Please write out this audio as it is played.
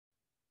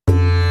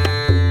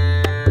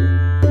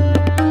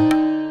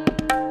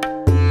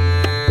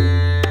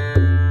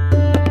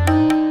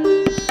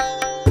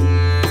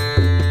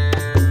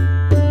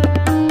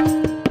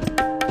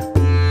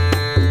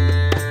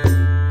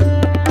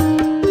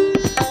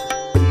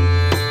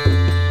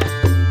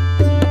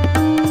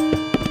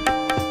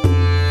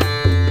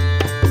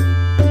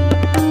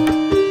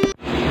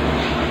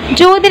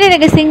ஜோதிட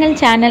ரகசியங்கள்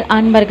சேனல்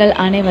அன்பர்கள்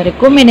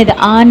அனைவருக்கும் எனது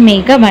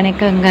ஆன்மீக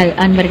வணக்கங்கள்.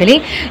 அன்பர்களே,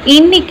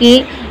 இன்னைக்கு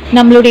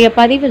நம்மளுடைய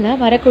பதிவில்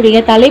வரக்கூடிய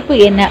தலைப்பு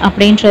என்ன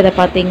அப்படின்றத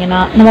பார்த்தீங்கன்னா,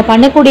 நம்ம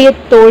பண்ணக்கூடிய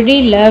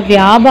தொழிலில்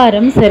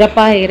வியாபாரம்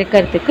சிறப்பாக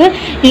இருக்கிறதுக்கு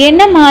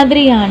என்ன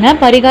மாதிரியான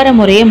பரிகார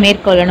முறையை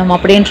மேற்கொள்ளணும்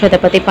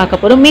அப்படின்றத பற்றி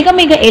பார்க்க போகிறோம். மிக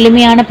மிக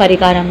எளிமையான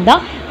பரிகாரம்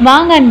தான்.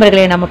 வாங்க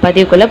அன்பர்களே, நம்ம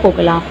பதிவுக்குள்ளே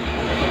போகலாம்.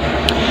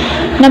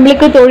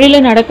 நம்மளுக்கு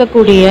தொழிலில்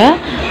நடக்கக்கூடிய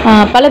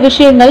பல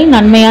விஷயங்கள்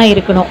நன்மையாக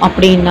இருக்கணும்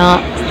அப்படின்னா,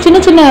 சின்ன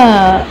சின்ன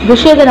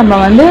விஷயத்தை நம்ம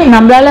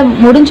நம்மளால்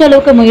முடிஞ்ச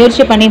அளவுக்கு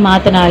முயற்சி பண்ணி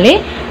மாற்றினாலே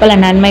பல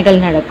நன்மைகள்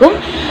நடக்கும்.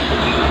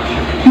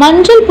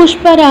 மஞ்சள்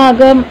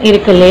புஷ்பராகம்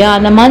இருக்கு இல்லையா,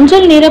 அந்த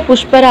மஞ்சள் நிற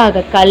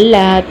புஷ்பராக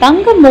கல்லை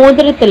தங்க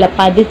மோதிரத்தில்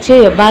பதிச்சு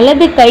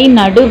வலது கை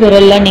நடு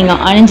விரல்ல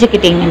நீங்கள்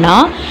அணிஞ்சுக்கிட்டீங்கன்னா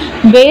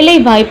வேலை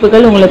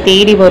வாய்ப்புகள் உங்களை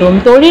தேடி வரும்.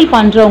 தொழில்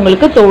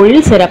பண்ணுறவங்களுக்கு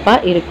தொழில்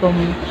சிறப்பாக இருக்கும்.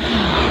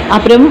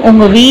 அப்புறம்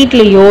உங்கள்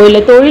வீட்லேயோ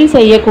இல்லை தொழில்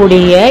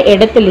செய்யக்கூடிய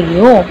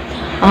இடத்துலையோ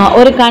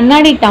ஒரு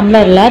கண்ணாடி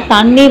டம்ளரில்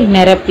தண்ணீர்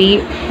நிரப்பி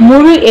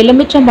முழு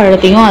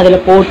எலுமிச்சம்பழத்தையும்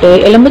அதில் போட்டு,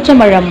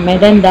 எலுமிச்சம்பழம்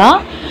மிதந்தா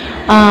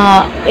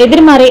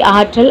எதிர்மறை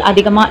ஆற்றல்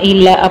அதிகமாக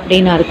இல்லை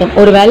அப்படின்னு அர்த்தம்.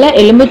 ஒருவேளை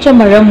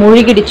எலுமிச்சம்பழம்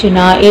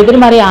மூழ்கிடுச்சுன்னா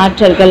எதிர்மறை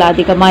ஆற்றல்கள்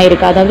அதிகமாக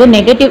இருக்குது, அதாவது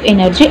நெகட்டிவ்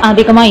எனர்ஜி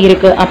அதிகமாக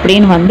இருக்குது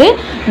அப்படின்னு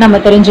நம்ம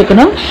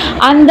தெரிஞ்சுக்கணும்.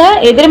 அந்த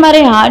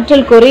எதிர்மறை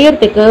ஆற்றல்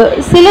குறையறதுக்கு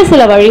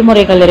சில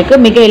வழிமுறைகள்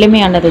இருக்குது. மிக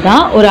எளிமையானது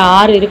தான். ஒரு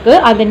 6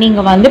 இருக்குது. அதை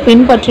நீங்கள்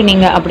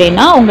பின்பற்றினீங்க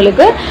அப்படின்னா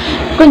உங்களுக்கு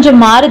கொஞ்சம்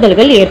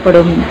மாறுதல்கள்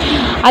ஏற்படும்.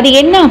 அது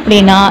என்ன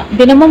அப்படின்னா,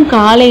 தினமும்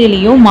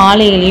காலையிலையும்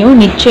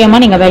மாலையிலையும்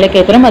நிச்சயமாக நீங்கள்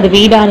விளக்கேற்றணும். அது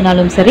வீடாக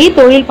இருந்தாலும் சரி,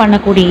 தொழில்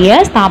பண்ணக்கூடிய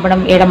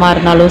ஸ்தாபனம் இடமா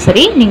இருந்தாலும்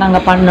சரி, நீங்கள் அங்கே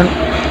பண்ணணும்.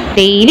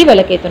 டெய்லி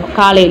விளக்கேற்றணும்,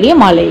 காலையிலையும்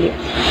மாலையிலையும்.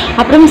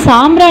 அப்புறம்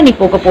சாம்பிராணி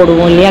போக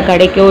போடுவோம் இல்லையா,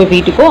 கடைக்கோ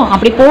வீட்டுக்கோ.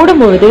 அப்படி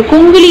போடும்பொழுது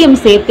குங்குலியம்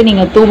சேர்த்து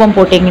நீங்கள் தூபம்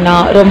போட்டிங்கன்னா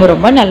ரொம்ப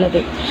ரொம்ப நல்லது.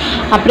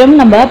 அப்புறம்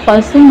நம்ம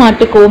பசு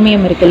மாட்டு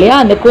கோமியம் இருக்கு இல்லையா,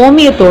 அந்த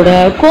கோமியத்தோட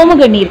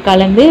கோமுக நீர்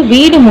கலந்து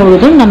வீடு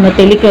முழுதும் நம்ம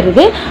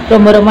தெளிக்கிறது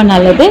ரொம்ப ரொம்ப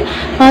நல்லது.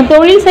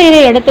 தொழில் செய்கிற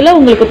இடத்துல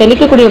உங்களுக்கு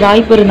தெளிக்கக்கூடிய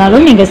வாய்ப்பு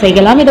இருந்தாலும் நீங்கள்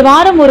செய்யலாம். இதை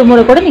வாரம் ஒரு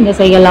முறை கூட நீங்கள்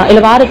செய்யலாம்,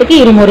 இல்லை வாரத்துக்கு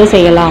 2 முறை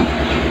செய்யலாம்.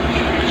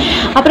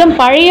 அப்புறம்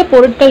பழைய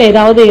பொருட்கள்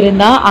ஏதாவது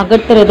இருந்தால்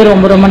அகற்றுறது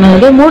ரொம்ப ரொம்ப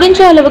நல்லது. முடிஞ்ச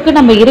அளவுக்கு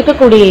நம்ம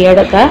இருக்கக்கூடிய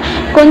இடத்த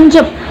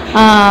கொஞ்சம்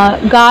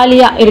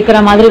காலியாக இருக்கிற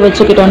மாதிரி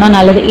வச்சுக்கிட்டோம்னா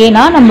நல்லது.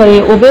 ஏன்னா நம்ம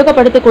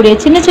உபயோகப்படுத்தக்கூடிய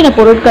சின்ன சின்ன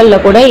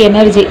பொருட்களில் கூட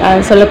எனர்ஜி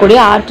சொல்லக்கூடிய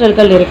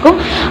ஆற்றல்கள் இருக்கும்.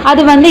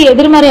 அது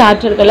எதிர்மறை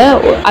ஆற்றல்களை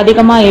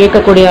அதிகமாக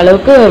இழுக்கக்கூடிய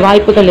அளவுக்கு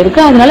வாய்ப்புகள்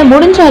இருக்குது. அதனால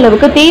முடிஞ்ச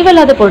அளவுக்கு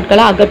தேவையில்லாத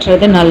பொருட்களை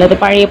அகற்றுறது நல்லது.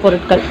 பழைய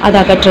பொருட்கள் அதை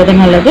அகற்றுறது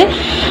நல்லது.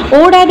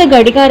 ஓடாத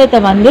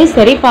கடிகாரத்தை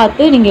சரி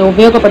பார்த்து நீங்கள்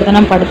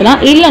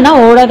உபயோகப்படுத்தலாம். இல்லைன்னா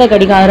ஓடாத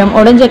கடிகாரம்,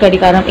 உடைஞ்ச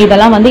கடிகாரம்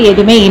இதெல்லாம்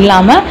எதுவுமே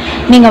இல்லாமல்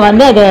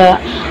நீங்கள் அதை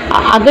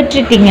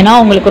அகற்றிட்டீங்கன்னா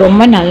உங்களுக்கு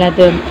ரொம்ப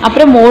நல்லது.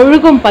 அப்புறம்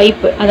ஒழுகும்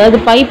பைப்பு, அதாவது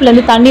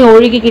பைப்லேருந்து தண்ணி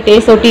ஒழுகிக்கிட்டே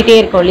சொட்டிகிட்டே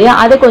இருக்கும் இல்லையா,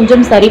 அதை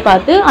கொஞ்சம் சரி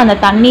பார்த்து அந்த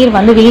தண்ணீர்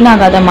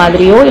வீணாகாத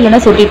மாதிரியோ இல்லைன்னா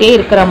சொட்டிகிட்டே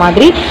இருக்கிற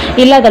மாதிரி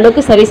இல்லாத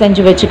அளவுக்கு சரி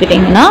செஞ்சு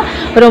வச்சுக்கிட்டிங்கன்னா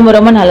ரொம்ப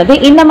ரொம்ப நல்லது.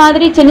 இந்த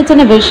மாதிரி சின்ன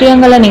சின்ன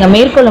விஷயங்களை நீங்கள்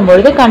மேற்கொள்ளும்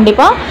பொழுது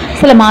கண்டிப்பாக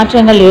சில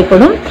மாற்றங்கள்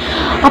ஏற்படும்.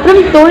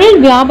 அப்புறம் தொழில்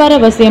வியாபார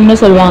வசியம்னு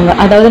சொல்லுவாங்க.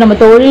 அதாவது நம்ம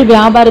தொழில்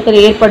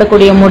வியாபாரத்தில்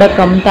ஏற்படக்கூடிய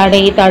முடக்கம்,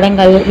 தடை,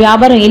 தடங்கள்,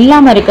 வியாபாரம்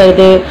இல்லாமல்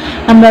இருக்கிறது,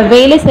 நம்ம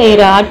வேலை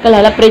செய்கிற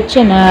ஆட்களால்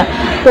பிரச்சனை,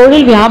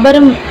 தொழில்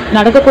வியாபாரம்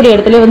நடக்கக்கூடிய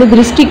இடத்துல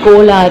திருஷ்டி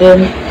கோளாறு,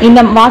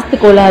 இந்த வாஸ்து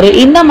கோளாறு,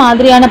 இந்த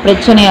மாதிரியான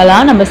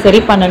பிரச்சனையெல்லாம் நம்ம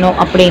சரி பண்ணணும்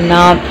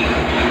அப்படின்னா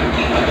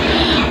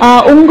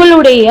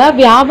உங்களுடைய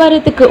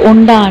வியாபாரத்துக்கு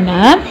உண்டான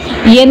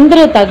எந்திர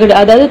தகடு,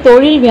 அதாவது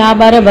தொழில்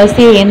வியாபார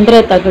வசிய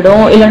எந்திர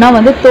தகடும்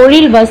இல்லைன்னா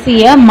தொழில்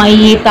வசிய மை,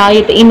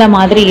 தாயத்து இந்த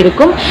மாதிரி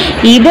இருக்கும்.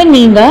 இதை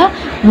நீங்கள்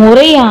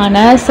முறையான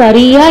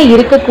சரியாக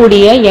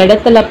இருக்கக்கூடிய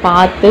இடத்துல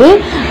பார்த்து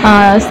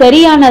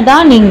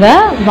சரியானதாக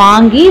நீங்கள்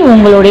வாங்கி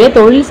உங்களுடைய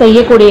தொழில்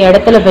செய்யக்கூடிய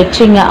இடத்துல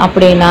வச்சிங்க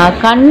அப்படின்னா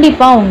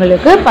கண்டிப்பாக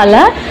உங்களுக்கு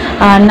பல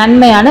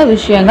நன்மையான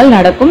விஷயங்கள்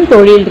நடக்கும்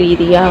தொழில்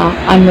ரீதியாக.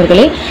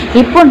 அன்பர்களே,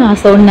 இப்போ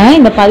நான் சொன்ன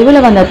இந்த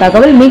பதிவில் வந்த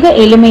தகவல் மிக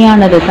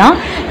எளிமையானது தான்.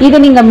 இதை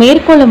நீங்கள்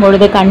மேற்கொள்ளும்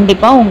பொழுது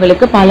கண்டிப்பாக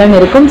உங்களுக்கு பலன்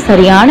இருக்கும்.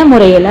 சரியான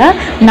முறையில்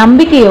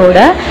நம்பிக்கையோட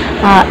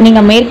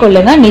நீங்கள்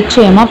மேற்கொள்ளுங்க,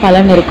 நிச்சயமாக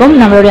பலன் இருக்கும்.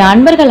 நம்மளுடைய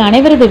அன்பர்கள்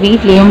அனைவரது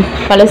வீட்லேயும்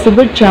பல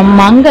சுபிட்சம்,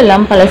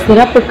 மங்களம், பல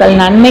சிறப்புகள்,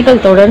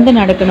 நன்மைகள் தொடர்ந்து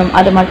நடக்கணும்.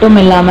 அது மட்டும்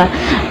இல்லாமல்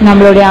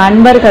நம்மளுடைய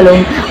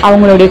அன்பர்களும்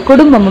அவங்களுடைய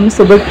குடும்பமும்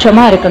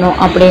சுபிட்சமாக இருக்கணும்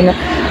அப்படின்னு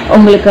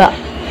உங்களுக்கு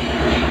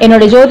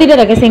என்னோட ஜோதிட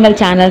ரகசியங்கள்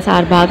சேனல்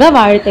சார்பாக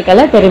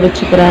வாழ்த்துக்களை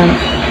தெரிவிச்சுக்கிறேன்.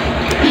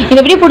 இந்த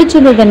வீடியோ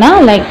பிடிச்சிருந்ததுன்னா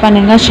லைக்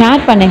பண்ணுங்கள்,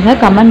 ஷேர் பண்ணுங்கள்,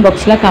 கமெண்ட்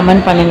பாக்ஸில்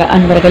கமெண்ட் பண்ணுங்கள்.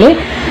 அன்பர்களே,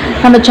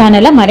 நம்ம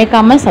சேனலை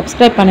மறக்காமல்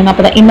சப்ஸ்கிரைப் பண்ணுங்கள்.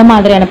 அப்போ தான் இந்த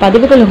மாதிரியான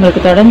பதிவுகள்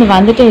உங்களுக்கு தொடர்ந்து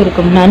வந்துட்டே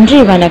இருக்கும்.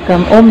 நன்றி,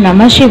 வணக்கம். ஓம்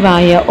நம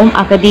சிவாய, ஓம்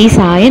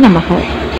அகதீசாய நமக.